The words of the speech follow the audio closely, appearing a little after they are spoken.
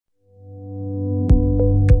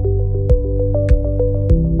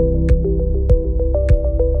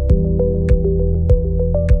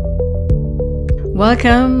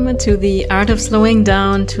Welcome to the Art of Slowing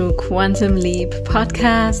Down to Quantum Leap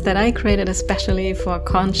podcast that I created especially for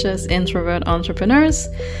conscious introvert entrepreneurs.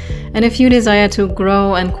 And if you desire to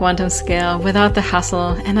grow and quantum scale without the hustle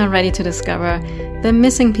and are ready to discover the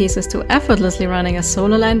missing pieces to effortlessly running a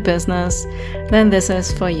solo-line business, then this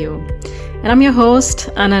is for you. And I'm your host,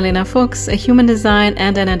 Annalena Fuchs, a human design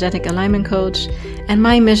and energetic alignment coach. And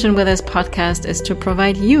my mission with this podcast is to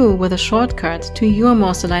provide you with a shortcut to your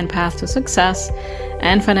most aligned path to success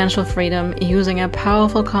and financial freedom using a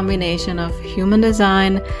powerful combination of human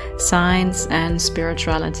design, science, and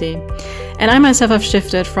spirituality. And I myself have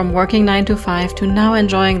shifted from working 9 to 5 to now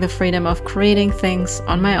enjoying the freedom of creating things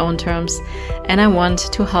on my own terms. And I want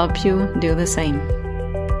to help you do the same.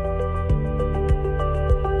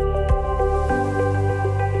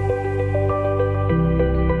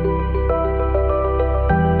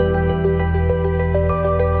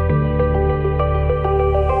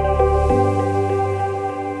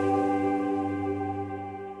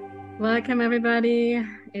 Welcome everybody,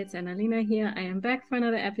 it's Annalena here. I am back for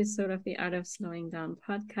another episode of the Art of Slowing Down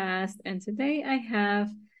podcast, and today I have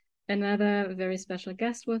another very special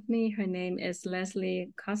guest with me. Her name is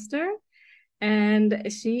Leslie Kuster,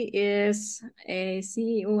 and she is a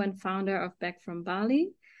CEO and founder of Back from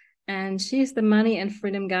Bali, and she's the money and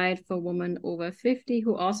freedom guide for women over 50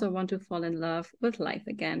 who also want to fall in love with life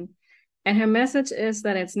again. And her message is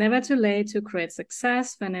that it's never too late to create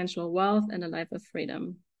success, financial wealth, and a life of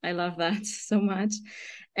freedom. I love that so much.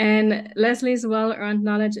 And Leslie's well-earned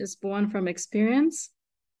knowledge is born from experience.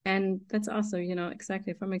 And that's also,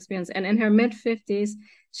 exactly from experience. And in her mid-50s,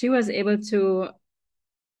 she was able to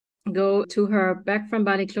go to her Back from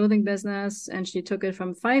Bali clothing business, and she took it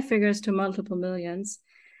from 5 figures to multiple millions.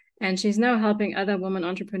 And she's now helping other women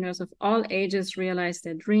entrepreneurs of all ages realize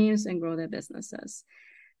their dreams and grow their businesses.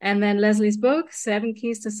 And then Leslie's book, 7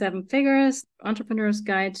 Keys to 7 Figures, Entrepreneur's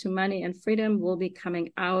Guide to Money and Freedom, will be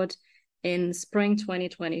coming out in spring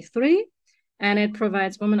 2023. And it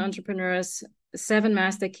provides women entrepreneurs 7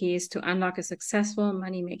 master keys to unlock a successful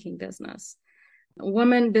money-making business.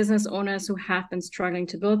 Women business owners who have been struggling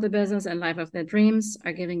to build the business and life of their dreams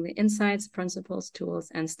are giving the insights, principles, tools,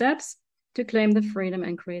 and steps to claim the freedom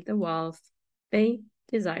and create the wealth they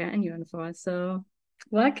desire and yearn for. So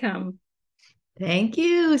welcome. Thank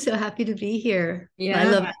you. So happy to be here. Yeah. I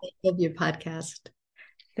love your podcast.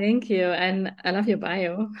 Thank you. And I love your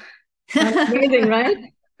bio. That's amazing, right?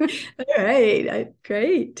 All right.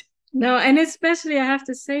 Great. No, and especially I have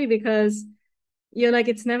to say, because you're like,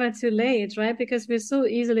 it's never too late, right? Because we so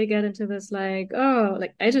easily get into this like, oh,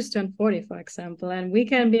 like I just turned 40, for example, and we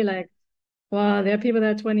can be like, well, there are people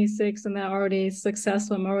that are 26 and they're already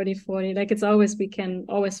successful. I'm already 40. Like we can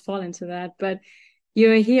always fall into that. But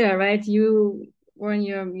you're here, right? You were in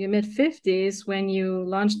your mid-50s when you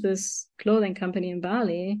launched this clothing company in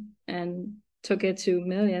Bali and took it to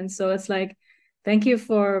millions. So it's like, thank you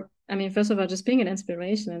for, first of all, just being an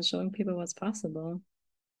inspiration and showing people what's possible.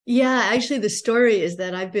 Yeah, actually, the story is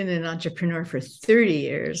that I've been an entrepreneur for 30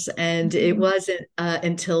 years, and it wasn't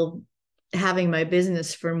until having my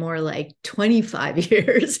business for more like 25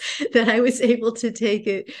 years that I was able to take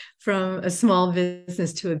it from a small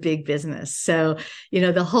business to a big business. So,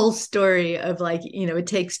 the whole story of like, it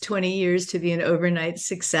takes 20 years to be an overnight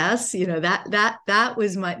success,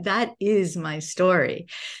 that is my story.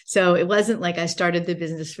 So it wasn't like I started the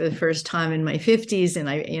business for the first time in my 50s and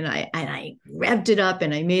I revved it up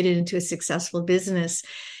and I made it into a successful business.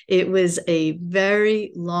 It was a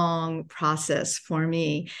very long process for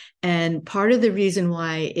me. And part of the reason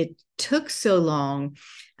why it took so long,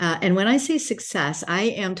 and when I say success, I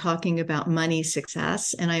am talking about money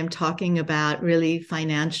success, and I am talking about really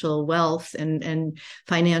financial wealth and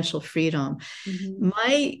financial freedom. Mm-hmm.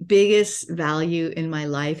 My biggest value in my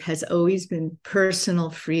life has always been personal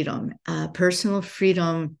freedom,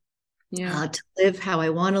 to live how I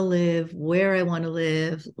want to live, where I want to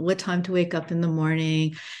live, what time to wake up in the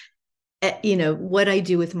morning, what I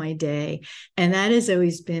do with my day. And that has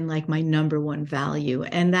always been like my number one value.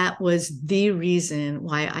 And that was the reason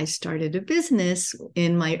why I started a business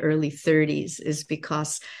in my early 30s, is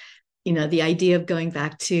because, the idea of going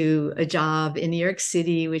back to a job in New York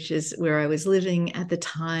City, which is where I was living at the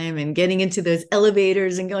time, and getting into those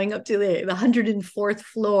elevators and going up to the 104th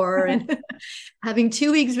floor and having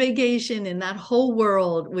 2 weeks vacation in that whole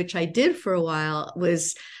world, which I did for a while,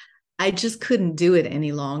 I just couldn't do it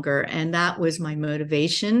any longer. And that was my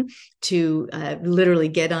motivation to literally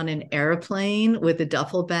get on an airplane with a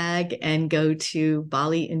duffel bag and go to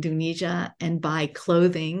Bali, Indonesia, and buy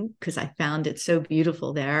clothing because I found it so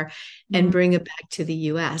beautiful there and bring it back to the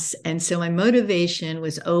US. And so my motivation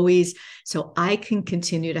was always so I can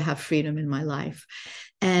continue to have freedom in my life.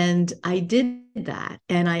 And I did that.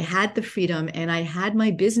 And I had the freedom and I had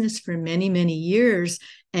my business for many, many years.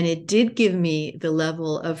 And it did give me the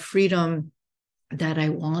level of freedom that I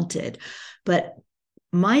wanted. But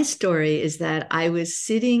my story is that I was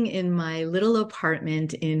sitting in my little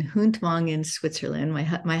apartment in Huntwangen, Switzerland.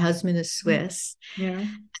 My husband is Swiss. Yeah.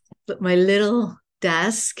 But my little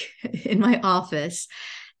desk in my office.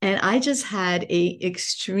 And I just had a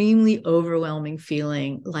extremely overwhelming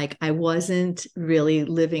feeling like I wasn't really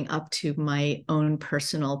living up to my own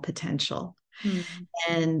personal potential. Mm-hmm.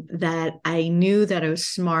 And that I knew that I was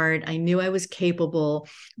smart. I knew I was capable,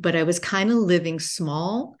 but I was kind of living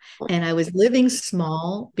small. And I was living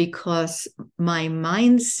small because my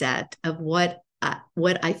mindset of what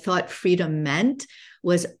I thought freedom meant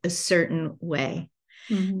was a certain way.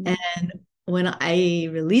 Mm-hmm. And when I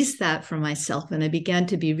released that from myself and I began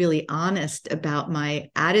to be really honest about my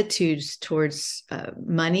attitudes towards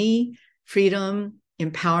money, freedom,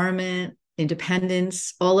 empowerment,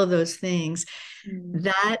 independence, all of those things,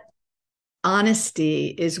 that honesty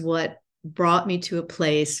is what brought me to a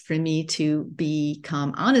place for me to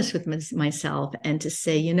become honest with myself and to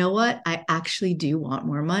say, you know what, I actually do want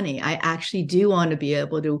more money. I actually do want to be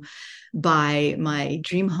able to buy my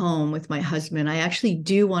dream home with my husband. I actually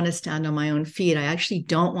do want to stand on my own feet. I actually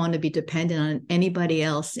don't want to be dependent on anybody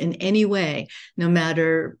else in any way, no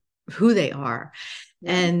matter who they are.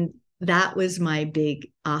 Yeah. And that was my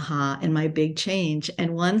big aha and my big change.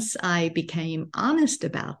 And once I became honest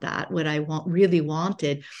about that, what I really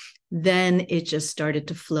wanted, then it just started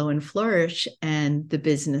to flow and flourish, and the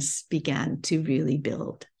business began to really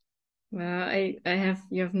build. Well, you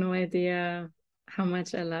have no idea how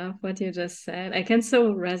much I love what you just said. I can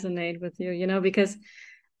so resonate with you, because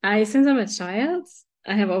since I'm a child,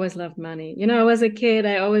 I have always loved money. I was a kid,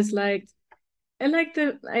 I like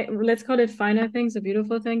let's call it finer things, the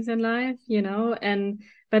beautiful things in life,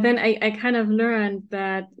 but then I kind of learned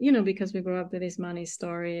that, because we grew up with these money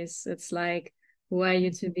stories, it's like, who are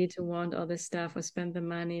you to be to want all this stuff or spend the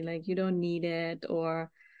money? Like, you don't need it,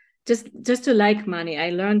 or just to like money. I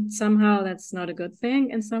learned somehow that's not a good thing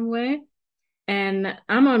in some way. And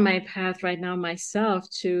I'm on my path right now myself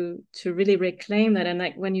to really reclaim that. And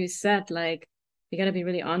like when you said, like, we got to be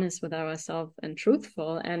really honest with ourselves and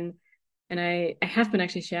truthful. And I have been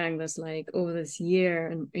actually sharing this like over this year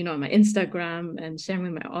and, on my Instagram and sharing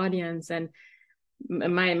with my audience and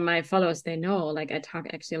my followers, they know, like I talk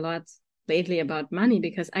actually a lot lately about money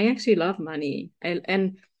because I actually love money.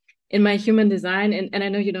 And in my human design, and I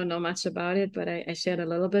know you don't know much about it, but I shared a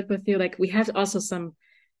little bit with you. Like we have also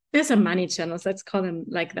there's some money channels, let's call them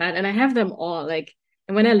like that. And I have them all. Like,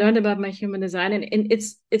 and when I learned about my human design, and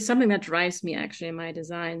it's something that drives me actually in my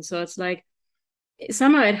design. So it's like,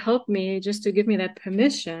 somehow it helped me just to give me that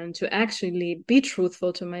permission to actually be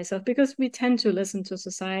truthful to myself, because we tend to listen to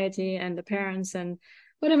society and the parents and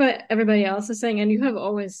whatever everybody else is saying. And you have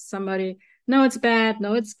always somebody, no, it's bad,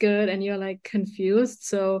 no, it's good. And you're like confused.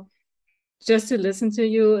 So just to listen to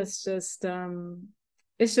you is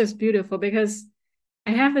it's just beautiful, because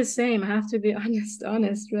I have the same, I have to be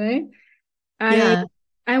honest, right? Yeah.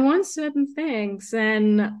 I want certain things,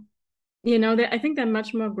 and I think they're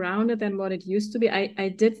much more grounded than what it used to be. I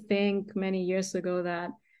did think many years ago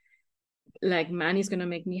that like money's going to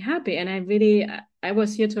make me happy. And I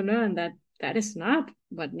was here to learn that that is not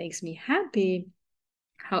what makes me happy.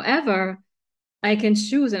 However, I can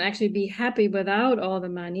choose and actually be happy without all the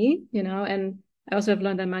money, and I also have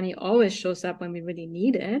learned that money always shows up when we really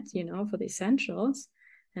need it, for the essentials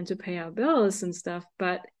and to pay our bills and stuff.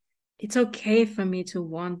 But it's okay for me to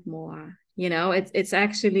want more, it's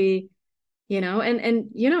actually, and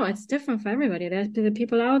it's different for everybody. There's the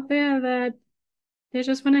people out there that they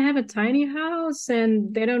just want to have a tiny house,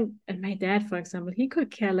 and they don't. And my dad, for example, he could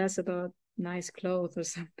care less about nice clothes or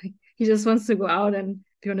something. He just wants to go out and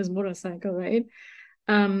be on his motorcycle, right?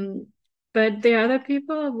 But there are other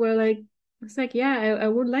people where like, it's like, yeah, I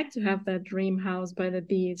would like to have that dream house by the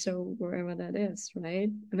beach or wherever that is, right?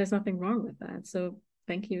 And there's nothing wrong with that. So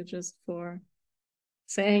thank you just for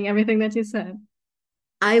saying everything that you said.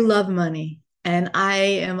 I love money, and I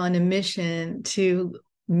am on a mission to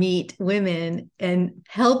meet women and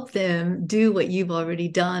help them do what you've already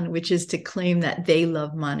done, which is to claim that they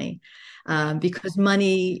love money. because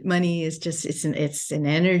money is just, it's an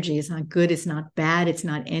energy. It's not good. It's not bad. It's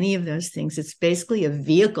not any of those things. It's basically a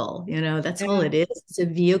vehicle. That's all it is. It's a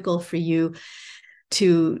vehicle for you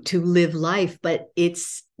to live life. But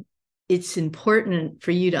it's important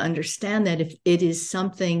for you to understand that if it is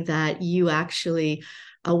something that you actually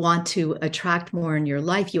want to attract more in your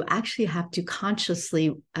life, you actually have to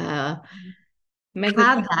consciously have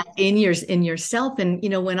that in yourself. And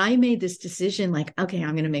when I made this decision, like, okay,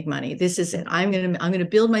 I'm going to make money, this is it, I'm going to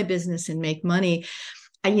build my business and make money.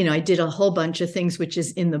 I did a whole bunch of things, which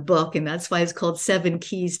is in the book, and that's why it's called 7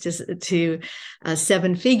 Keys to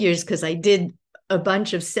 7 Figures, because I did a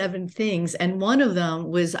bunch of 7 things, and one of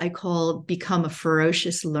them was I called become a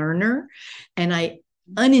ferocious learner, and I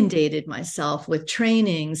inundated myself with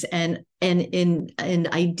trainings and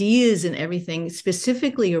ideas and everything,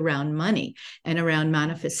 specifically around money and around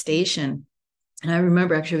manifestation. And I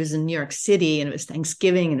remember actually I was in New York City, and it was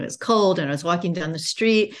Thanksgiving, and it was cold, and I was walking down the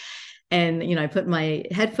street, and I put my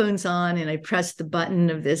headphones on, and I pressed the button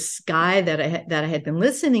of this guy that I had been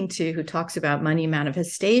listening to, who talks about money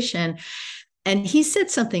manifestation. And he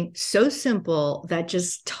said something so simple that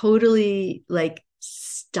just totally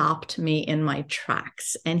stopped me in my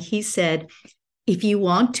tracks. And he said, if you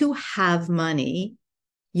want to have money,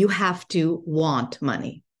 you have to want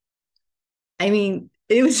money. I mean,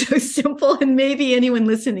 it was so simple. And maybe anyone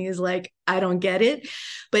listening is like, I don't get it.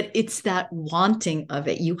 But it's that wanting of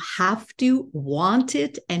it. You have to want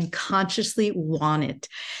it and consciously want it.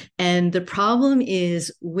 And the problem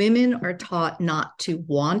is women are taught not to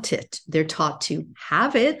want it. They're taught to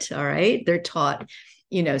have it. All right. They're taught,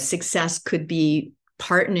 success could be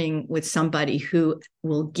partnering with somebody who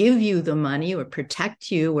will give you the money or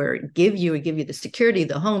protect you or give you the security,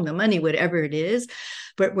 the home, the money, whatever it is.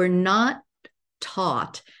 But we're not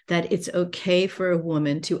taught that it's okay for a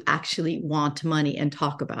woman to actually want money and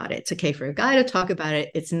talk about it. It's okay for a guy to talk about it.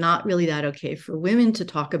 It's not really that okay for women to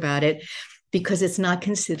talk about it, because it's not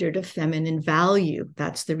considered a feminine value.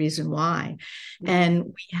 That's the reason why. And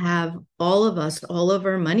we have all of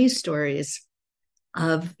our money stories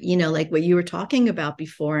of, like what you were talking about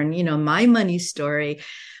before. And, my money story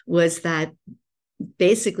was that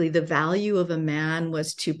basically the value of a man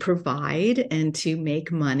was to provide and to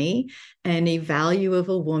make money. And a value of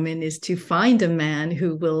a woman is to find a man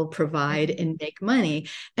who will provide and make money.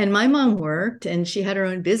 And my mom worked, and she had her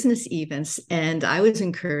own business even. And I was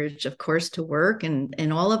encouraged, of course, to work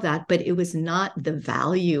and all of that, but it was not the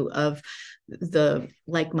value of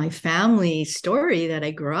my family story that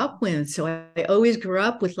I grew up with. So I always grew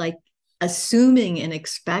up with assuming and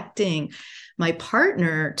expecting my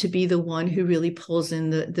partner to be the one who really pulls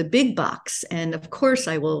in the big bucks. And of course,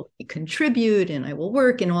 I will contribute and I will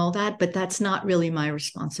work and all that, but that's not really my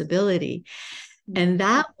responsibility. And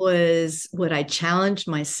that was what I challenged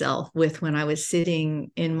myself with when I was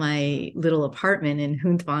sitting in my little apartment in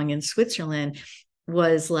Hundwang in Switzerland,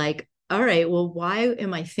 was like, all right, well, why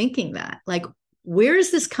am I thinking that? Where is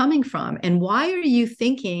this coming from? And why are you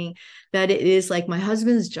thinking that it is my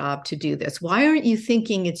husband's job to do this? Why aren't you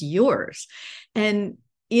thinking it's yours? And,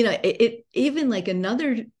 it even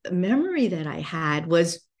another memory that I had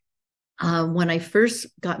was when I first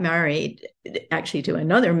got married, actually to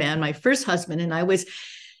another man, my first husband, and I was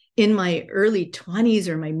in my early 20s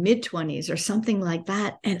or my mid 20s or something like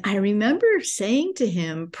that. And I remember saying to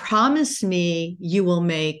him, promise me you will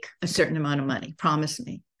make a certain amount of money. Promise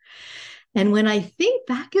me. And when I think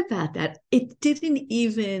back about that, it didn't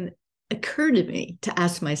even occur to me to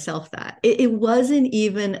ask myself that. It wasn't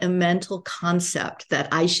even a mental concept that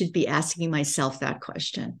I should be asking myself that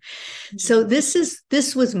question. So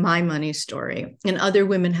this was my money story, and other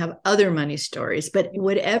women have other money stories. But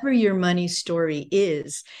whatever your money story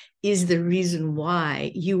is the reason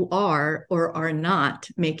why you are or are not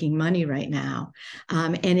making money right now.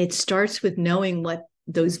 And it starts with knowing what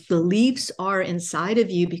those beliefs are inside of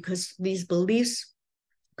you, because these beliefs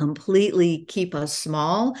completely keep us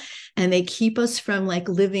small, and they keep us from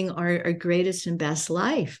living our greatest and best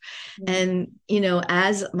life. And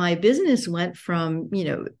as my business went from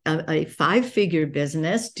a 5-figure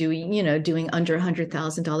business doing under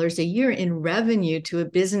 $100,000 a year in revenue to a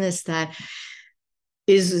business that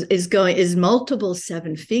is multiple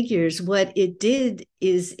 7 figures, what it did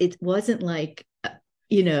is it wasn't the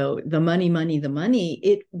money.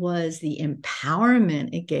 It was the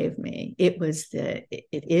empowerment it gave me. It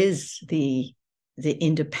is the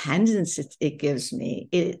independence it gives me.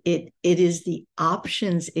 It is the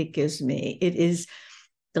options it gives me. It is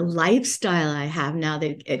the lifestyle I have now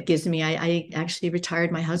that it gives me. I actually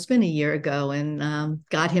retired my husband a year ago and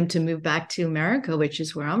got him to move back to America, which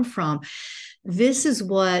is where I'm from. this is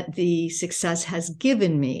what the success has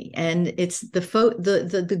given me. And it's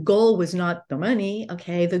the goal was not the money.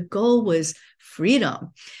 Okay. The goal was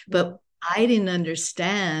freedom. But I didn't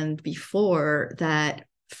understand before that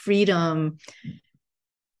freedom,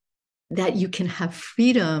 that you can have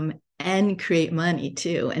freedom and create money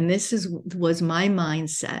too. And was my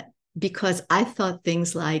mindset, because I thought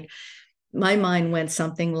things like, my mind went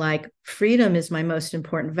something like, freedom is my most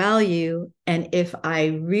important value. And if I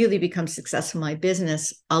really become successful in my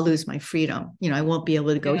business, I'll lose my freedom. I won't be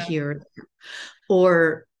able to go here.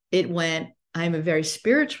 Or it went, I'm a very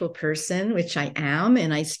spiritual person, which I am.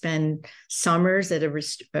 And I spend summers at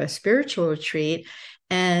a spiritual retreat.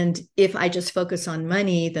 And if I just focus on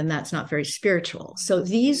money, then that's not very spiritual. So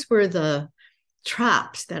these were the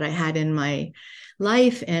traps that I had in my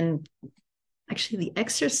life. And actually, the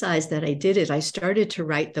exercise that I did I started to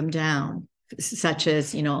write them down, such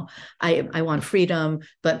as, I want freedom,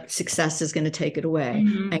 but success is going to take it away.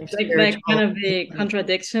 Like kind of the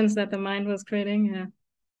contradictions that the mind was creating. Yeah.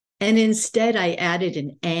 And instead, I added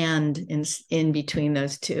an and in between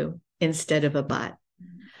those two instead of a but.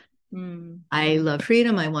 I love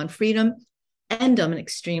freedom. I want freedom. And I'm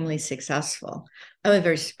extremely successful. I'm a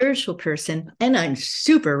very spiritual person, and I'm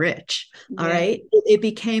super rich. All right. It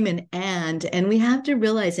became an and we have to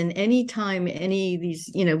realize, in any time any of these,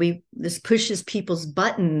 this pushes people's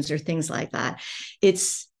buttons or things like that,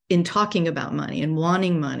 it's in talking about money and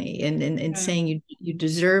wanting money and saying you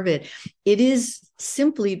deserve it. It is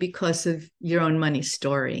simply because of your own money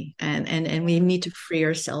story. And we need to free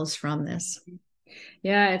ourselves from this.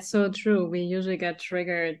 Yeah, it's so true. We usually get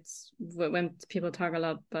triggered when people talk a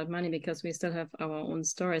lot about money because we still have our own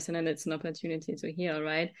stories, and then it's an opportunity to heal,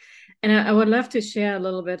 right? And I would love to share a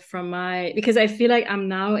little bit from because I feel like I'm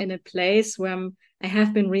now in a place where I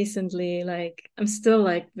have been recently, like, I'm still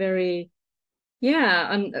like very,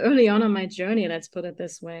 early on my journey, let's put it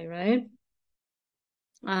this way, right?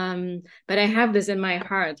 But I have this in my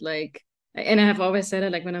heart, like, and I have always said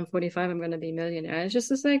it, like, when I'm 45, I'm going to be a millionaire. It's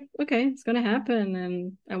just like, okay, it's going to happen,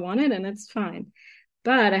 and I want it, and it's fine.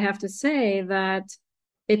 But I have to say that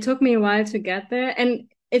it took me a while to get there. And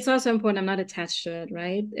it's also important, I'm not attached to it,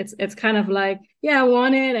 right? It's kind of like, I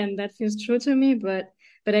want it, and that feels true to me. But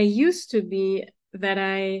I used to be that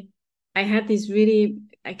I had these really,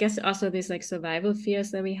 I guess also these like survival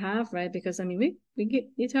fears that we have, right? Because I mean, we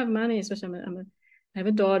need to have money, especially I have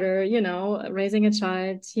a daughter, raising a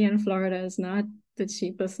child here in Florida is not the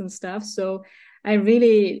cheapest and stuff. So I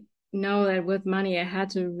really know that with money, I had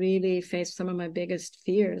to really face some of my biggest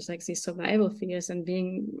fears, like these survival fears and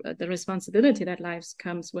being the responsibility that life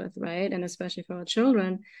comes with, right? And especially for our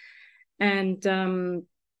children. And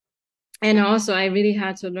also I really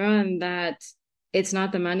had to learn that it's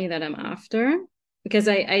not the money that I'm after, because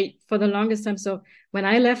I for the longest time, so when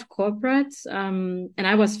I left corporate, and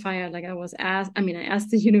I was fired, like I asked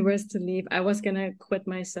the universe to leave. I was gonna quit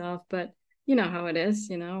myself, but you know how it is,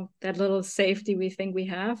 that little safety we think we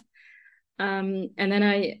have. And then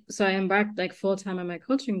I embarked like full-time on my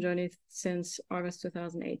coaching journey since August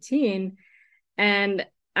 2018. And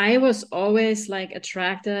I was always like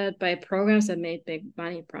attracted by programs that made big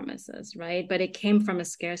money promises, right? But it came from a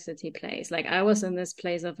scarcity place. Like I was in this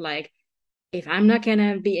place of like, if I'm not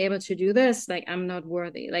gonna be able to do this, like I'm not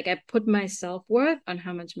worthy. Like I put my self-worth on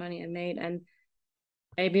how much money I made. And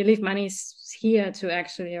I believe money is here to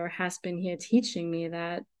actually, or has been here teaching me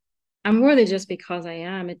that I'm worthy just because I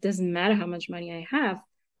am. It doesn't matter how much money I have.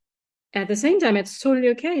 At the same time, it's totally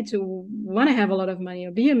okay to want to have a lot of money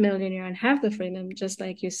or be a millionaire and have the freedom, just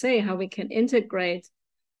like you say, how we can integrate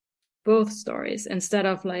both stories instead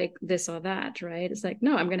of like this or that, right? It's like,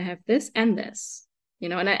 no, I'm going to have this and this,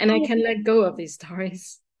 and I can let go of these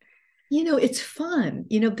stories. It's fun.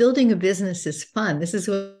 Building a business is fun. This is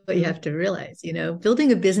what you have to realize.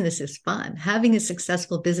 Building a business is fun. Having a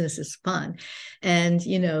successful business is fun. And,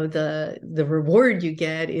 the reward you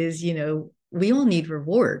get is, we all need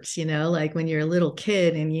rewards, like when you're a little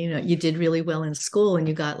kid and, you did really well in school and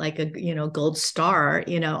you got like a, gold star,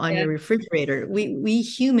 on your refrigerator. We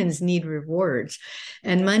humans need rewards,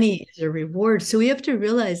 and money is a reward. So we have to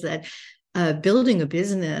realize that building a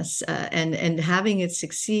business and having it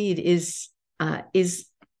succeed is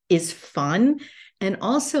fun, and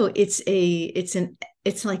also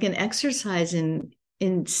it's like an exercise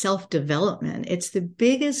in self-development. It's the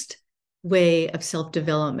biggest way of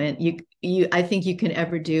self-development I think you can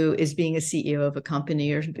ever do is being a CEO of a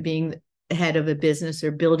company, or being the head of a business,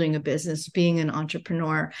 or building a business, being an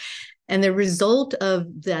entrepreneur. And the result of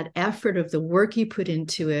that effort, of the work you put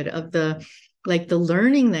into it, of the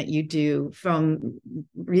learning that you do, from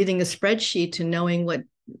reading a spreadsheet to knowing what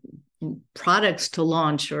products to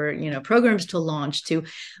launch, or programs to launch, to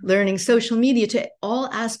learning social media, to all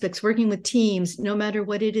aspects, working with teams, no matter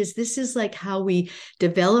what it is. This is like how we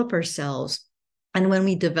develop ourselves. And when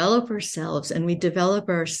we develop ourselves and we develop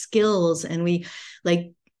our skills, and we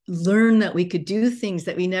like learn that we could do things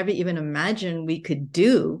that we never even imagined we could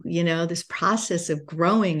do, this process of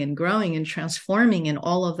growing and transforming and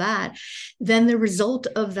all of that, then the result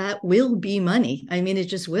of that will be money. I mean, it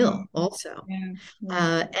just will also. Yeah.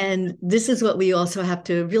 Yeah. And this is what we also have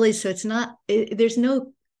to really, so it's not, there's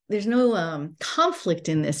no conflict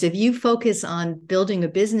in this. If you focus on building a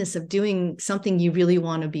business, of doing something you really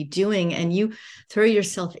want to be doing, and you throw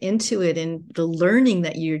yourself into it, and the learning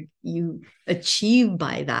that you achieve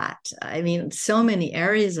by that, I mean, so many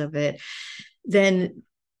areas of it, then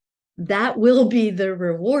that will be the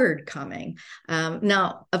reward coming.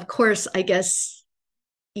 Now, of course, I guess,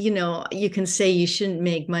 you can say you shouldn't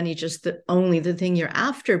make money just only the thing you're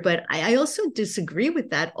after, but I also disagree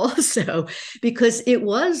with that also, because it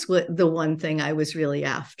was the one thing I was really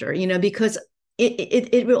after, because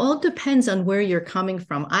it all depends on where you're coming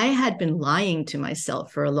from. I had been lying to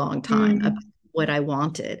myself for a long time about what I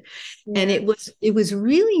wanted. Yeah. And it was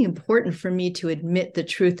really important for me to admit the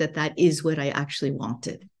truth that is what I actually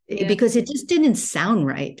wanted, because it just didn't sound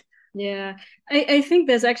right. Yeah, I think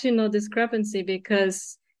there's actually no discrepancy,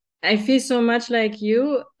 because I feel so much like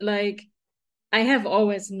you. Like, I have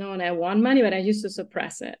always known I want money, but I used to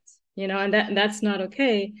suppress it, and that's not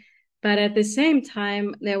okay. But at the same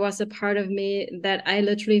time, there was a part of me that I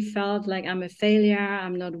literally felt like I'm a failure,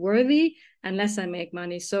 I'm not worthy unless I make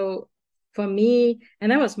money. So for me,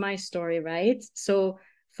 and that was my story, right? So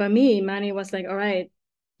for me, money was like, all right,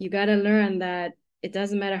 you got to learn that it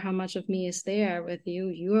doesn't matter how much of me is there with you.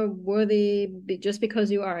 You are worthy just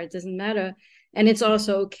because you are. It doesn't matter. And it's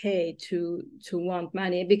also okay to want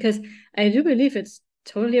money, because I do believe it's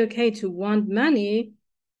totally okay to want money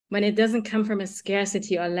when it doesn't come from a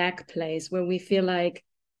scarcity or lack place where we feel like,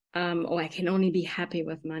 I can only be happy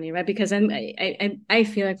with money, right? Because I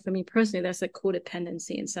feel like, for me personally, there's a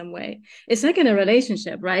codependency in some way. It's like in a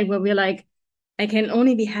relationship, right? Where we're like, I can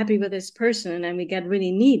only be happy with this person, and we get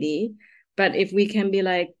really needy. But if we can be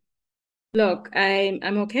like, look,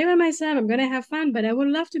 I'm okay with myself, I'm gonna have fun, but I would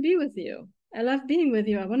love to be with you. I love being with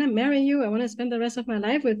you. I want to marry you. I want to spend the rest of my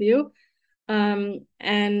life with you. And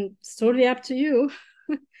it's totally up to you.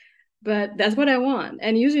 But that's what I want.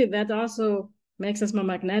 And usually that also makes us more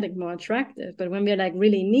magnetic, more attractive. But when we're like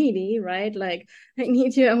really needy, right? Like, I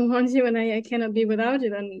need you, I want you, and I cannot be without you,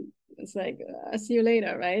 then it's like, I'll see you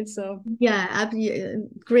later, right? So yeah,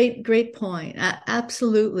 great point.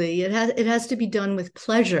 Absolutely, it has to be done with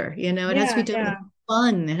pleasure. It has to be done with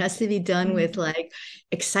fun. It has to be done with like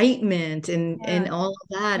excitement and all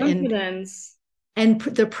of that, confidence. And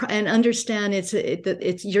understand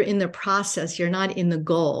it's you're in the process. You're not in the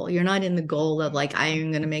goal. You're not in the goal of like, I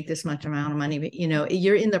am going to make this much amount of money. But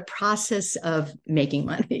you're in the process of making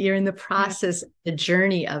money. You're in the process, the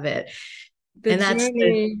journey of it. The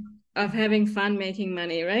journey of having fun making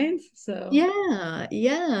money, right? So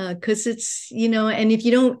yeah, because it's and if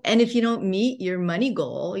you don't meet your money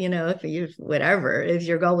goal, if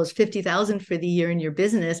your goal was 50,000 for the year in your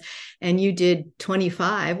business and you did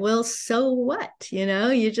 25, well, so what?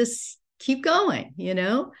 You just keep going.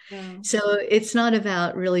 So it's not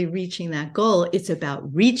about really reaching that goal, it's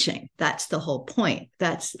about reaching. That's the whole point.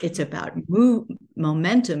 It's about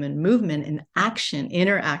momentum and movement and action,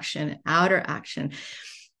 inner action, outer action.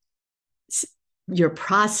 Your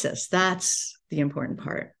process, that's the important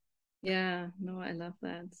part. Yeah, no, I love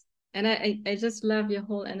that. And I just love your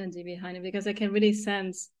whole energy behind it, because I can really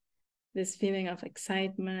sense this feeling of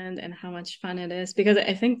excitement and how much fun it is. Because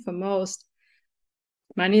I think for most,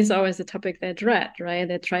 money is always a topic they dread, right?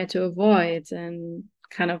 They try to avoid and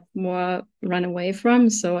kind of more run away from.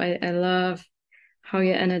 So I love how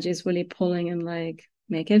your energy is really pulling and like,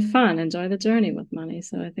 make it fun, enjoy the journey with money.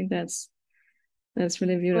 So I think that's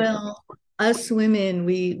really beautiful. Well, us women,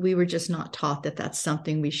 we were just not taught that that's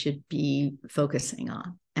something we should be focusing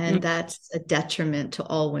on. And that's a detriment to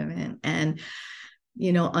all women. And,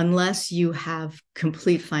 unless you have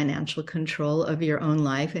complete financial control of your own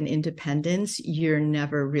life and independence, you're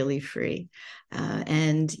never really free.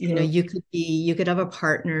 And, you could have a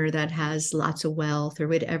partner that has lots of wealth or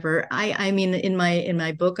whatever. I mean, in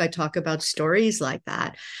my book, I talk about stories like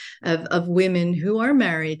that of women who are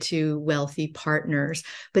married to wealthy partners,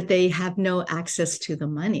 but they have no access to the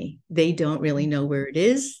money. They don't really know where it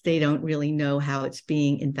is. They don't really know how it's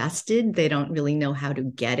being invested. They don't really know how to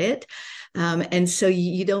get it. And so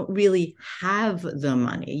you don't really have the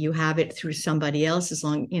money. You have it through somebody else,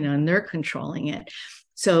 and they're controlling it.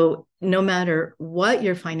 So no matter what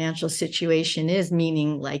your financial situation is,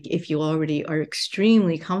 meaning like if you already are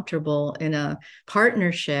extremely comfortable in a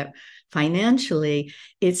partnership financially,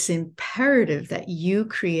 it's imperative that you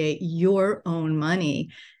create your own money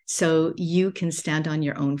so you can stand on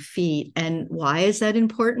your own feet. And why is that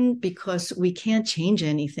important? Because we can't change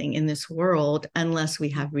anything in this world unless we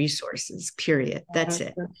have resources, period. That's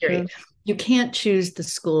it, period. You can't choose the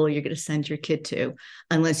school you're going to send your kid to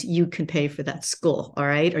unless you can pay for that school, all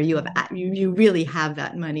right? Or you really have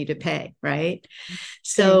that money to pay, right?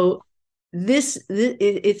 So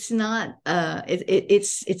it's not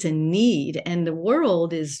it's a need, and the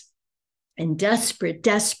world is in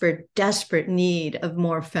desperate need of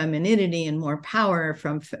more femininity and more power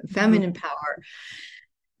from feminine power.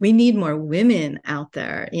 We need more women out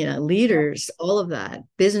there, leaders, all of that,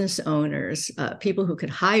 business owners, people who could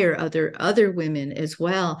hire other women as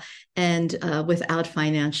well. And without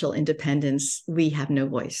financial independence, we have no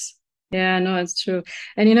voice. Yeah, no, it's true.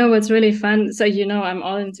 And what's really fun? So, I'm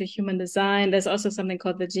all into human design. There's also something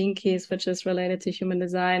called the Gene Keys, which is related to human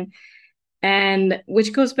design, and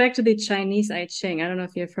which goes back to the Chinese I Ching. I don't know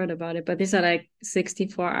if you've heard about it, but these are like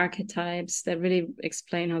 64 archetypes that really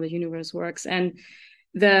explain how the universe works. And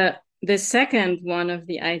the second one of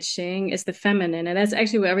the I Ching is the feminine, and that's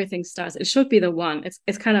actually where everything starts. It should be the one.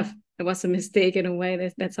 It's kind of, it was a mistake in a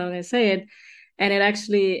way. That's how they say it. And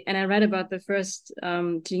I read about the first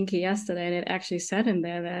Gene Key yesterday, and it actually said in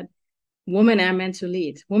there that women are meant to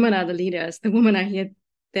lead. Women are the leaders. The women are here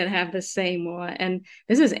that have the same more. And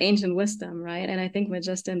this is ancient wisdom, right? And I think we're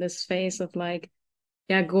just in this phase of like,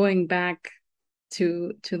 yeah, going back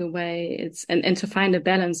to the way it's and to find a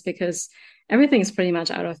balance, because everything's pretty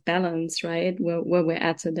much out of balance, right? Where we're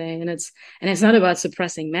at today. And it's not about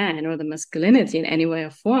suppressing man or the masculinity in any way or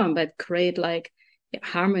form, but create like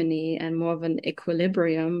harmony and more of an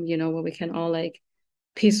equilibrium, where we can all like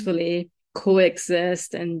peacefully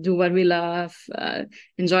coexist and do what we love,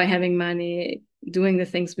 enjoy having money, doing the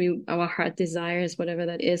things our heart desires, whatever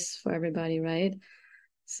that is for everybody, right?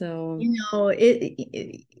 So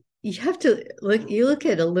you have to look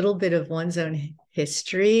at a little bit of one's own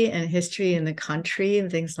history and history in the country and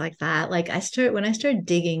things like that. Like when I started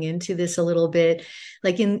digging into this a little bit,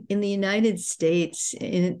 like in the United States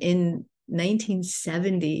in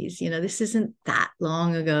 1970s, this isn't that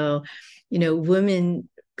long ago, women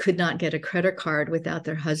could not get a credit card without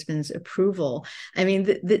their husband's approval. I mean,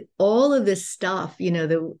 all of this stuff,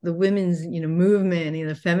 the women's, movement,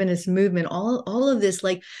 the feminist movement, all of this,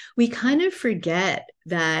 like we kind of forget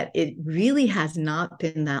that it really has not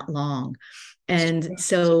been that long. And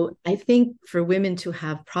so I think for women to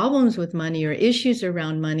have problems with money or issues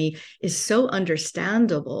around money is so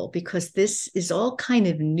understandable, because this is all kind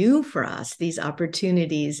of new for us, these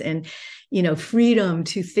opportunities and, freedom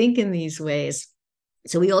to think in these ways.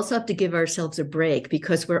 So we also have to give ourselves a break,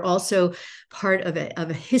 because we're also part of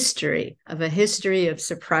a history of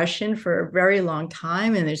suppression for a very long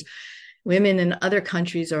time. And there's women in other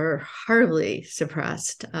countries are horribly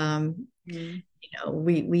suppressed.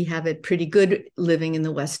 We have it pretty good living in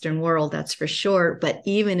the Western world, that's for sure. But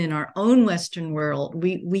even in our own Western world,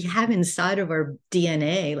 we have inside of our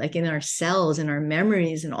DNA, like in our cells and our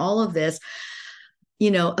memories and all of this,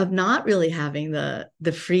 of not really having the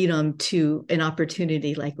freedom to an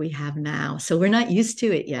opportunity like we have now. So we're not used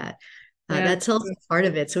to it yet. That's also part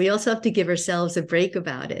of it. So we also have to give ourselves a break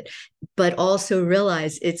about it, but also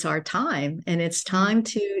realize it's our time, and it's time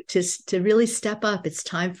to really step up. It's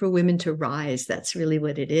time for women to rise. That's really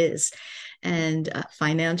what it is. And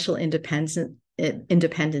financial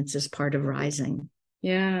independence is part of rising.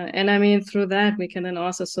 Yeah. And I mean, through that, we can then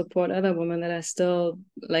also support other women that are still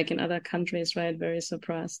like in other countries, right? Very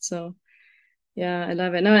suppressed. So yeah, I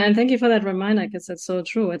love it. No, and thank you for that reminder, because it's so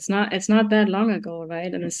true. It's not that long ago,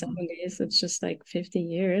 right? In the 70s, it's just like 50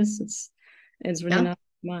 years. It's really not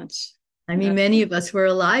much. I mean, many of us were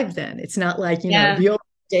alive then. It's not like, the old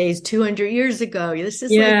days 200 years ago. This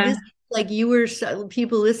is like you were,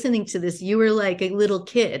 people listening to this, you were like a little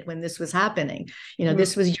kid when this was happening.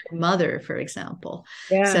 This was your mother, for example.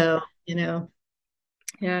 So,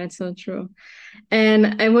 yeah, it's so true.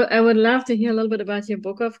 And I would love to hear a little bit about your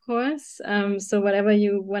book, of course. So whatever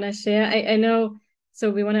you want to share, I know. So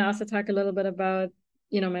we want to also talk a little bit about,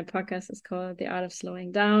 my podcast is called The Art of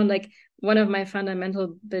Slowing Down. Like one of my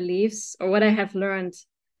fundamental beliefs, or what I have learned,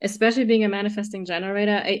 especially being a manifesting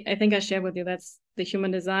generator, I think I shared with you, that's the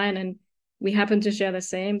human design, and we happen to share the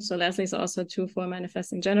same. So Leslie's also 2/4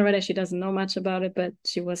 manifesting generator. She doesn't know much about it, but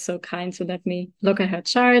she was so kind to let me look at her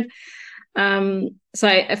chart. So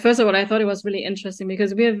first of all, I thought it was really interesting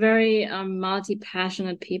because we are very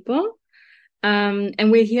multi-passionate people.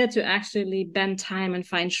 And we're here to actually bend time and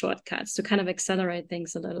find shortcuts to kind of accelerate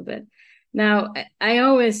things a little bit. Now, I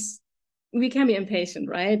always, we can be impatient,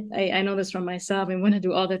 right? I know this from myself. We want to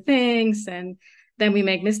do all the things and then we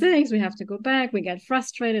make mistakes. We have to go back. We get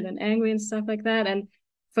frustrated and angry and stuff like that. And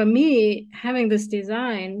for me, having this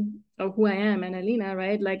design of who I am, Annalena,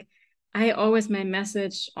 right? Like, I always, my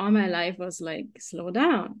message all my life was like, slow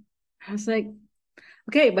down. I was like,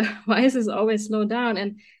 okay, but why is this always slow down?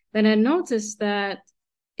 And then I noticed that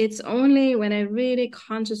it's only when I really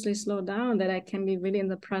consciously slow down that I can be really in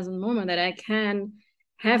the present moment, that I can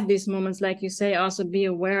have these moments, like you say, also be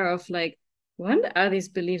aware of like, what are these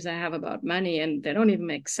beliefs I have about money? And they don't even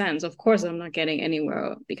make sense. Of course, I'm not getting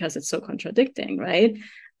anywhere because it's so contradicting, right?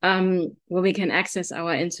 Where we can access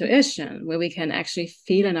our intuition, where we can actually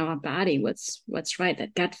feel in our body what's right,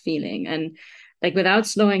 that gut feeling. And like without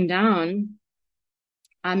slowing down,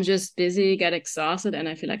 I'm just busy, get exhausted, and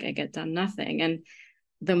I feel like I get done nothing. And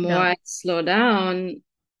the more Yeah. I slow down,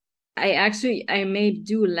 I may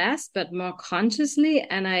do less, but more consciously,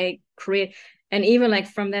 and I create, and even like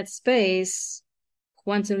from that space,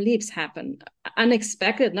 quantum leaps happen,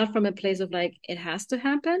 unexpected, not from a place of like it has to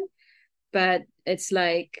happen, but it's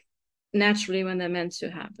like naturally when they're meant to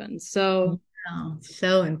happen. So Oh,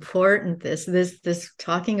 so important. This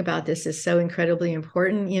talking about this is so incredibly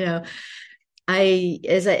important.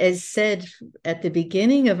 As said at the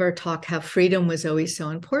beginning of our talk, how freedom was always so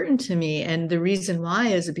important to me, and the reason why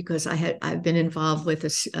is because I've been involved with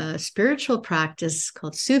a spiritual practice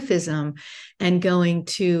called Sufism, and going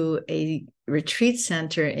to a retreat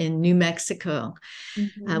center in New Mexico,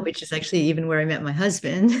 mm-hmm. which is actually even where I met my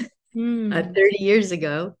husband Mm, 30 years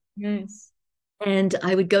ago. nice. And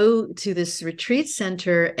I would go to this retreat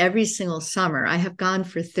center every single summer. I have gone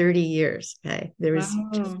for 30 years. Okay. There was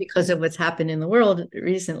just Wow. because of what's happened in the world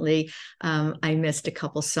recently, I missed a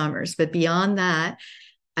couple summers. But beyond that,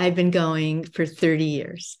 I've been going for 30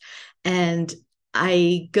 years. And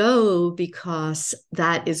I go because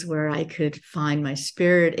that is where I could find my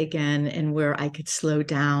spirit again and where I could slow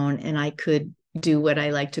down and I could do what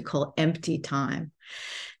I like to call empty time.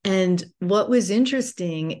 And what was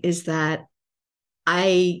interesting is that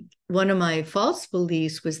one of my false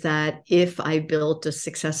beliefs was that if I built a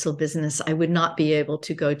successful business, I would not be able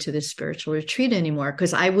to go to the spiritual retreat anymore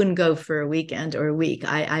because I wouldn't go for a weekend or a week.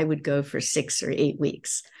 I would go for 6 or 8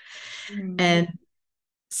 weeks. Mm. And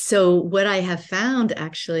so what I have found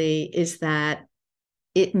actually is that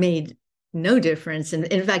it made no difference. And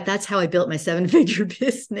in fact, that's how I built my 7-figure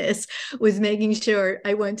business, was making sure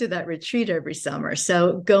I went to that retreat every summer.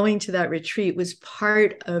 So going to that retreat was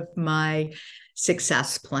part of my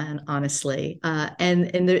success plan, honestly. And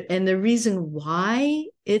the reason why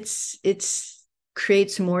it's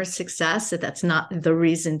creates more success, that's not the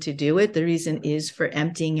reason to do it. The reason is for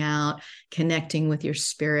emptying out, connecting with your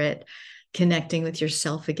spirit, connecting with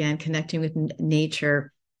yourself again, connecting with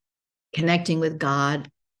nature, connecting with God,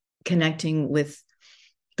 connecting with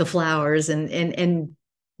the flowers and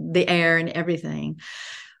the air and everything.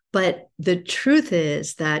 But the truth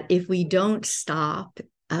is that if we don't stop,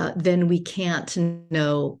 then we can't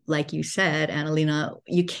know, like you said, Annalena,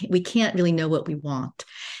 we can't really know what we want.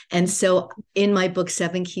 And so in my book,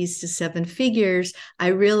 7 Keys to 7 Figures, I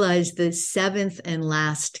realized the seventh and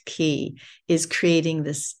last key is creating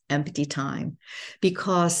this empty time,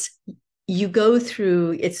 because you go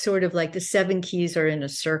through, it's sort of like the 7 keys are in a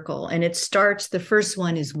circle, and it starts, the first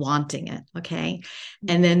one is wanting it. Okay.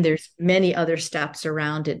 And then there's many other steps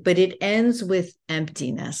around it, but it ends with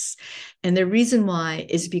emptiness. And the reason why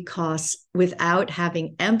is because without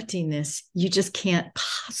having emptiness, you just can't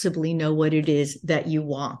possibly know what it is that you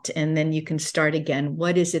want. And then you can start again.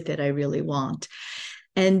 What is it that I really want?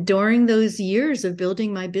 And during those years of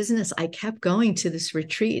building my business, I kept going to this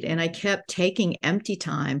retreat and I kept taking empty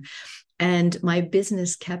time, and my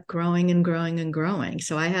business kept growing and growing and growing.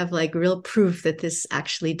 So I have like real proof that this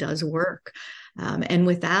actually does work. And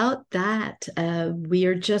without that, we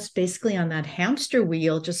are just basically on that hamster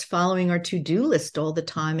wheel, just following our to-do list all the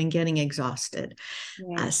time and getting exhausted.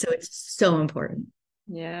 Yeah. So it's so important.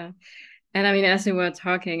 Yeah. And I mean, as we were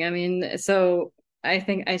talking, I mean, so I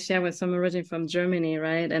think I share with some originally from Germany,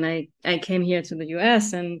 right? And I came here to the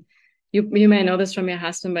US, and you may know this from your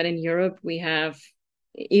husband, but in Europe we have,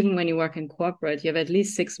 even when you work in corporate, you have at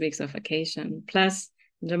least 6 weeks of vacation. Plus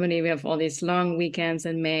in Germany we have all these long weekends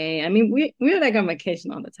in May. I mean, we're like on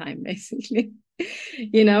vacation all the time, basically.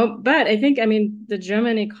 But I think, I mean, the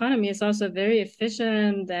German economy is also very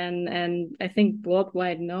efficient, and I think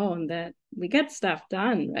worldwide known that we get stuff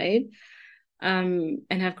done, right? And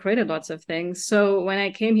have created lots of things. So when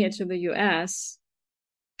I came here to the US,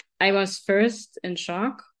 I was first in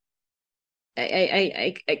shock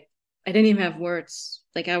I didn't even have words.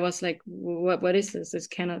 Like I was like, what is this? This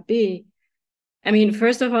cannot be. I mean,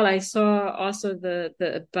 first of all, I saw also the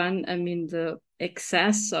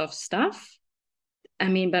excess of stuff. I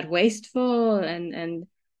mean, but wasteful and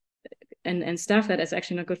stuff that is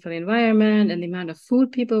actually not good for the environment, and the amount of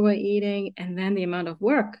food people were eating, and then the amount of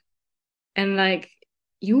work. And like,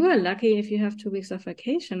 you are lucky if you have 2 weeks of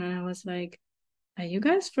vacation. And I was like, are you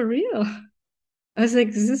guys for real? I was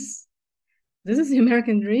like, this is the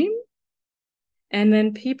American dream? And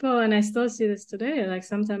then people, and I still see this today, like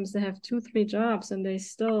sometimes they have 2, 3 jobs and they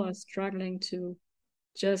still are struggling to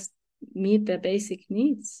just meet their basic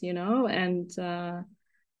needs, and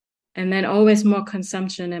then always more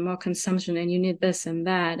consumption and more consumption, and you need this and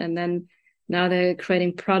that. And then now they're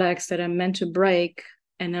creating products that are meant to break.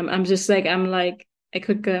 And I'm just like, I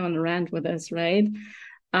could go on a rant with this, right?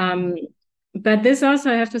 Um, but this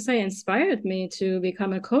also, I have to say, inspired me to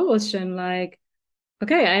become a coach and like,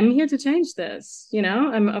 okay, I'm here to change this.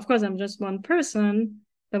 Of course, I'm just one person,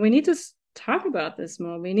 but we need to talk about this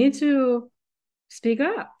more. We need to speak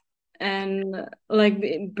up. And like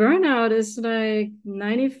burnout is like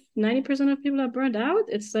 90% of people are burned out.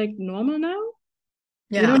 It's like normal now.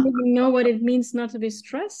 We don't Yeah. even know what it means not to be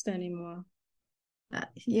stressed anymore.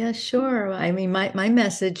 Yeah, sure. I mean, my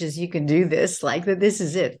message is you can do this, like that this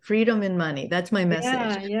is it. Freedom and money. That's my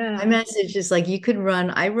message. Yeah, My yeah, message is like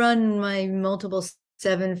I run my multiple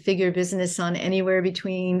seven-figure business on anywhere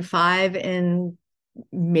between 5 and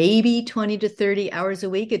maybe 20 to 30 hours a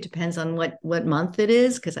week. It depends on what month it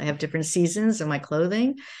is, because I have different seasons of my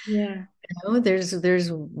clothing. yeah.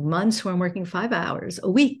 There's months where I'm working 5 hours a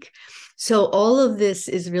week. So all of this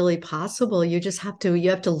is really possible. You have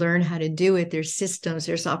to learn how to do it. There's systems,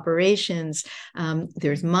 there's operations,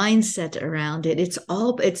 there's mindset around it.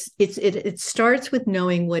 It starts with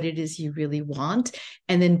knowing what it is you really want,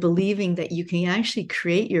 and then believing that you can actually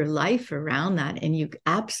create your life around that, and you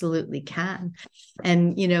absolutely can.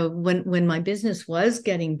 And when my business was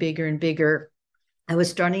getting bigger and bigger, I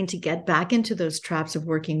was starting to get back into those traps of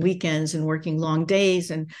working weekends and working long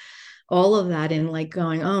days and all of that, and like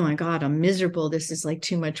going, oh my God, I'm miserable. This is like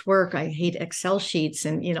too much work. I hate Excel sheets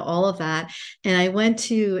and, all of that. And I went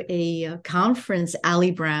to a conference,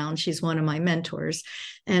 Allie Brown, she's one of my mentors.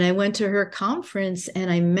 And I went to her conference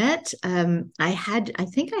and I met, I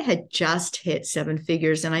think I had just hit 7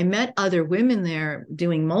 figures, and I met other women there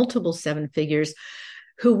doing multiple 7 figures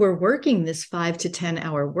who were working this 5 to 10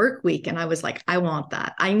 hour work week. And I was like, I want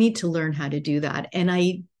that. I need to learn how to do that. And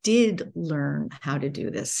I did learn how to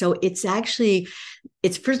do this. So it's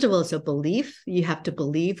first of all, it's a belief. You have to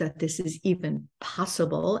believe that this is even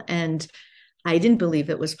possible. And I didn't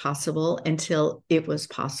believe it was possible until it was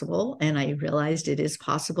possible. And I realized it is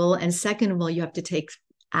possible. And second of all, you have to take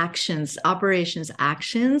operations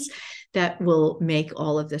actions that will make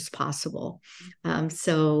all of this possible.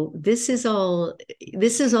 So this is all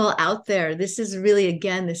out there. This is really,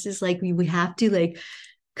 again, this is like we have to like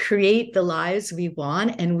create the lives we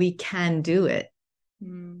want, and we can do it.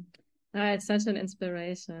 It's such an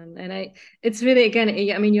inspiration. And it's really, again,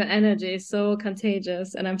 I mean, your energy is so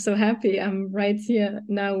contagious, and I'm so happy I'm right here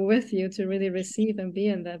now with you to really receive and be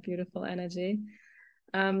in that beautiful energy.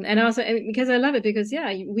 And also because I love it, because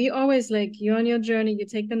yeah, we always like, you're on your journey, you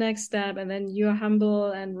take the next step, and then you're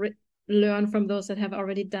humble and learn from those that have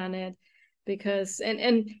already done it. Because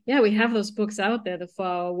and yeah, we have those books out there, the 4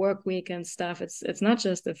 Hour Work Week and stuff. It's not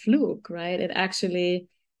just a fluke, right? It actually,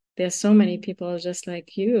 there's so many people just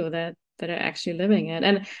like you that are actually living it.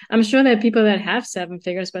 And I'm sure there are people that have 7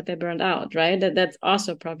 figures but they're burned out, right? That's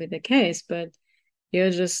also probably the case. But you're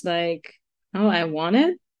just like, oh, I want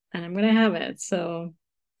it and I'm gonna have it. So,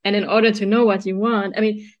 and in order to know what you want, I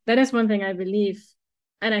mean, that is one thing I believe,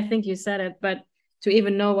 and I think you said it, but to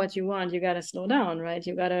even know what you want, you gotta slow down, right?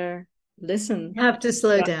 You gotta listen You have to to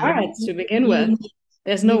slow your down. heart to begin You with. need,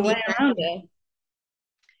 There's you no way need around it.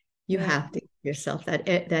 you Yeah, have to give yourself that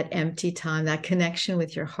empty time, that connection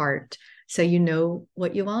with your heart, so you know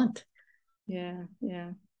what you want. yeah,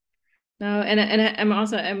 yeah. No,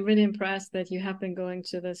 I'm really impressed that you have been going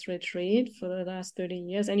to this retreat for the last 30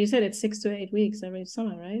 years. And you said it's 6 to 8 weeks every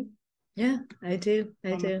summer, right? Yeah, I do. I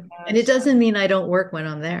Oh my do. And it gosh. doesn't mean I don't work when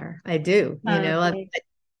I'm there. I do, Great.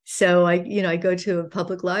 so I go to a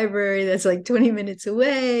public library that's like 20 minutes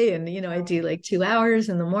away, and I do like 2 hours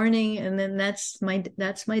in the morning, and then that's my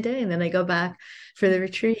day. And then I go back for the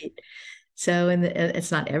retreat. So, and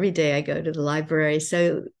it's not every day I go to the library.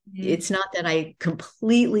 So Mm-hmm. it's not that I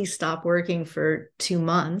completely stop working for 2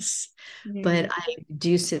 months, Mm-hmm. but I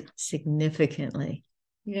reduce it significantly.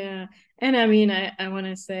 Yeah. And I mean, I want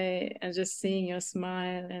to say, just seeing your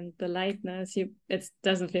smile and the lightness, it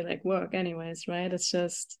doesn't feel like work anyways, right? It's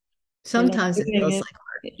just, you love Sometimes it doing feels it. like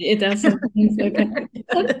It does sometimes. Okay.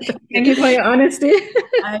 Thank you work. for your honesty.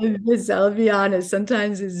 I'll be honest.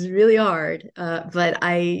 Sometimes it's really hard, but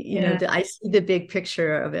Yeah. I see the big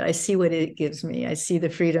picture of it. I see what it gives me. I see the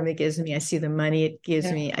freedom it gives me. I see the money it gives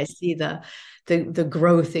Yeah. me. I see the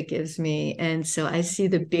growth it gives me, and so I see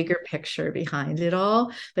the bigger picture behind it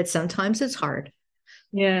all. But sometimes it's hard.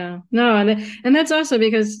 Yeah. No, and that's also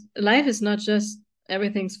because life is not just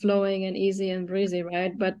everything's flowing and easy and breezy,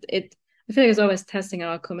 right? But I feel like it's always testing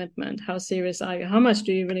our commitment. How serious are you? How much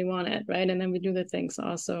do you really want it, right? And then we do the things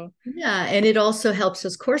also. Yeah, and it also helps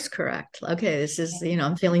us course correct. Okay, this is,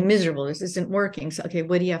 I'm feeling miserable. This isn't working. So, okay,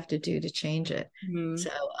 what do you have to do to change it? Mm-hmm. So,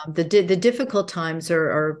 the difficult times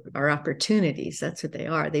are opportunities. That's what they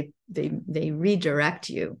are. They redirect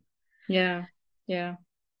you. Yeah. Yeah.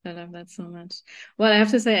 I love that so much. Well, I have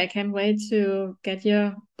to say, I can't wait to get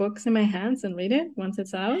your books in my hands and read it once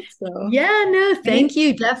it's out. So, Yeah, no, ready? thank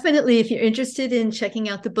you. Definitely. If you're interested in checking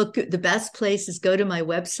out the book, the best place is go to my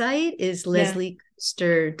website is Yeah.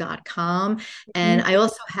 lesliekuster.com. And Mhm. I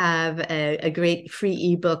also have a great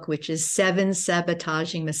free ebook, which is 7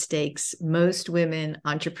 sabotaging mistakes most women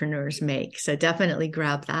entrepreneurs make. So definitely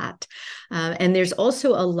grab that. And there's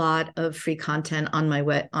also a lot of free content on my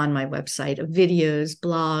website of videos,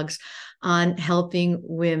 blogs on helping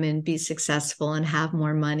women be successful and have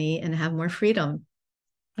more money and have more freedom.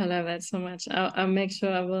 I love that so much. I'll make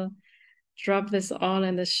sure I will drop this all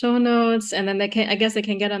in the show notes, and then I guess they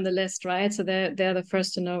can get on the list, right? So they're the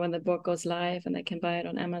first to know when the book goes live, and they can buy it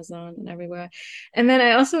on Amazon and everywhere. And then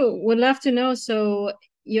I also would love to know, so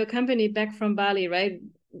your company Back from Bali, right?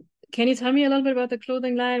 Can you tell me a little bit about the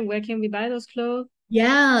clothing line? Where can we buy those clothes?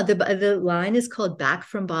 Yeah, the line is called Back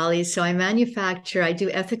from Bali. So I do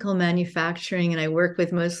ethical manufacturing, and I work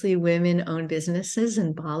with mostly women-owned businesses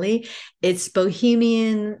in Bali. It's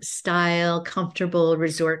bohemian style, comfortable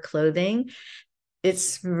resort clothing.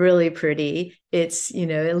 It's really pretty. It's, a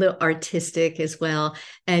little artistic as well.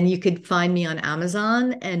 And you could find me on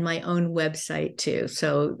Amazon and my own website too.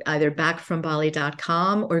 So either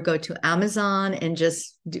backfrombali.com or go to Amazon and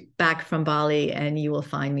just do Back from Bali and you will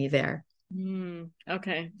find me there.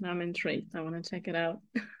 Okay, I'm intrigued. I want to check it out.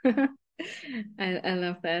 I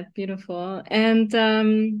love that. Beautiful. And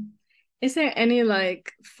is there any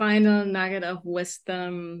like final nugget of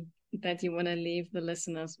wisdom that you want to leave the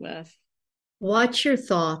listeners with? Watch your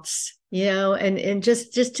thoughts, and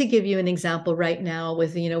just to give you an example right now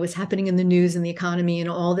with what's happening in the news and the economy and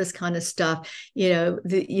all this kind of stuff,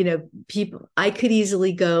 people, I could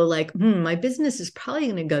easily go like, my business is probably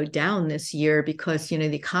going to go down this year because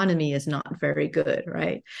the economy is not very good,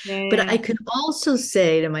 right? But Yeah, I could also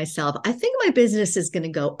say to myself, I think my business is going to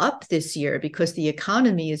go up this year because the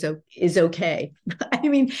economy is okay. I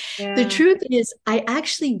mean, the yeah, truth is, I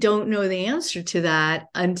actually don't know the answer to that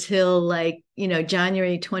until like,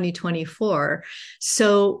 January 2024.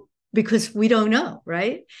 So, because we don't know,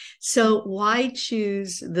 right? So why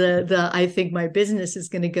choose the I think my business is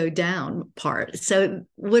going to go down part? So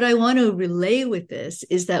what I want to relay with this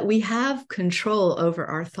is that we have control over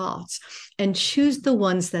our thoughts and choose the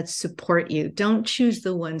ones that support you. Don't choose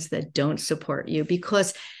the ones that don't support you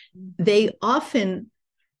because they often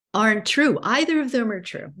aren't true. Either of them are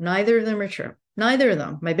true. Neither of them are true. Neither of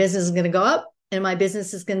them. My business is going to go up and my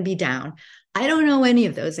business is going to be down. I don't know any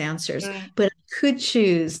of those answers, right. but I could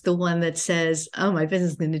choose the one that says, oh, my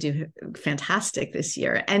business is going to do fantastic this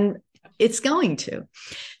year. And it's going to.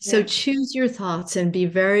 So Yeah. choose your thoughts and be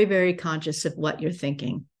very, very conscious of what you're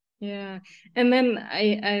thinking. Yeah. And then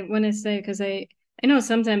I want to say, because I know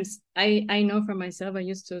sometimes I know for myself, I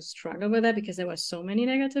used to struggle with that because there were so many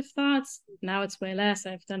negative thoughts. Now it's way less.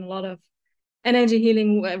 I've done a lot of energy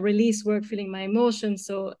healing, release work, feeling my emotions.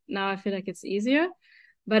 So now I feel like it's easier.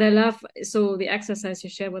 But I love, so the exercise you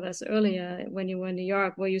shared with us earlier when you were in New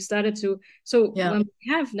York, where you started to, so Yeah. when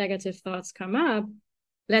we have negative thoughts come up,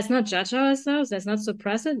 let's not judge ourselves, let's not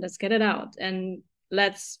suppress it, let's get it out and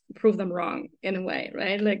let's prove them wrong in a way,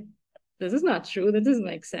 right? Like, this is not true, that doesn't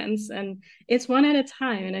make sense. And it's one at a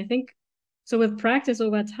time. And I think so with practice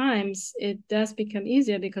over times, it does become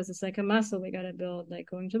easier because it's like a muscle we got to build,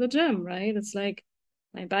 like going to the gym, right? It's like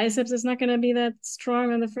my biceps is not going to be that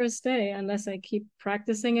strong on the first day unless I keep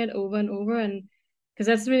practicing it over and over. And because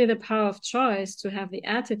that's really the power of choice, to have the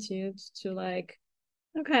attitude to like,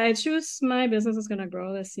 okay, I choose my business is going to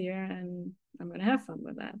grow this year and I'm going to have fun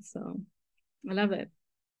with that. So I love it.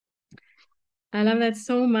 I love that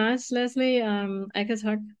so much, Leslie. I could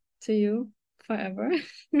talk to you forever.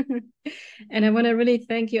 And I want to really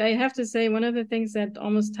thank you. I have to say, one of the things that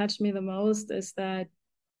almost touched me the most is that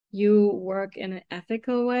you work in an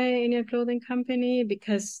ethical way in your clothing company,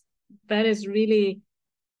 because that is really,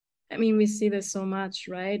 I mean, we see this so much,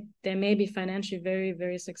 right? There may be financially very,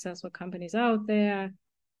 very successful companies out there,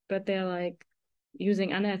 but they're like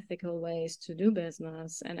using unethical ways to do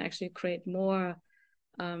business and actually create more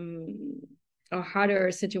or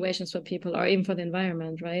harder situations for people or even for the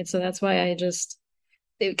environment, right? So that's why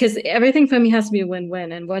because everything for me has to be a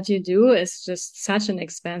win-win. And what you do is just such an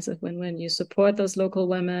expansive win-win. You support those local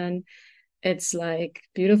women. It's like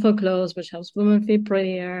beautiful clothes, which helps women feel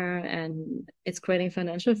prettier, and it's creating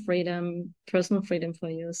financial freedom, personal freedom for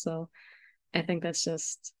you. So I think it's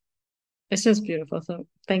just beautiful. So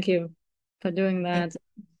thank you for doing that,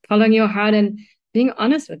 following your heart and being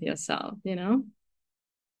honest with yourself,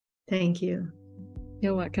 Thank you.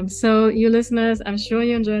 You're welcome. So you listeners, I'm sure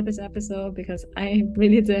you enjoyed this episode, because I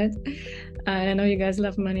really did. I know you guys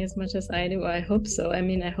love money as much as I do. I hope so. I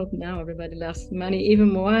mean, I hope now everybody loves money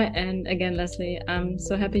even more. And again, Leslie, I'm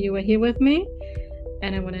so happy you were here with me.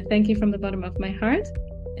 And I want to thank you from the bottom of my heart.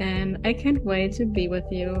 And I can't wait to be with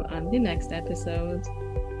you on the next episode.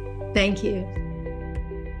 Thank you.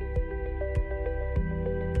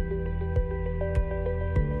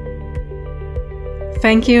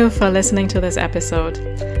 Thank you for listening to this episode.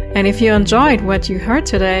 And if you enjoyed what you heard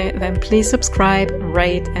today, then please subscribe,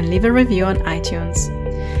 rate, and leave a review on iTunes.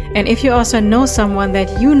 And if you also know someone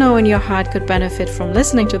that you know in your heart could benefit from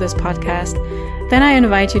listening to this podcast, then I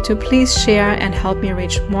invite you to please share and help me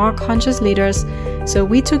reach more conscious leaders so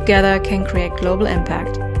we together can create global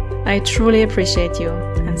impact. I truly appreciate you,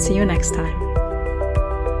 and see you next time.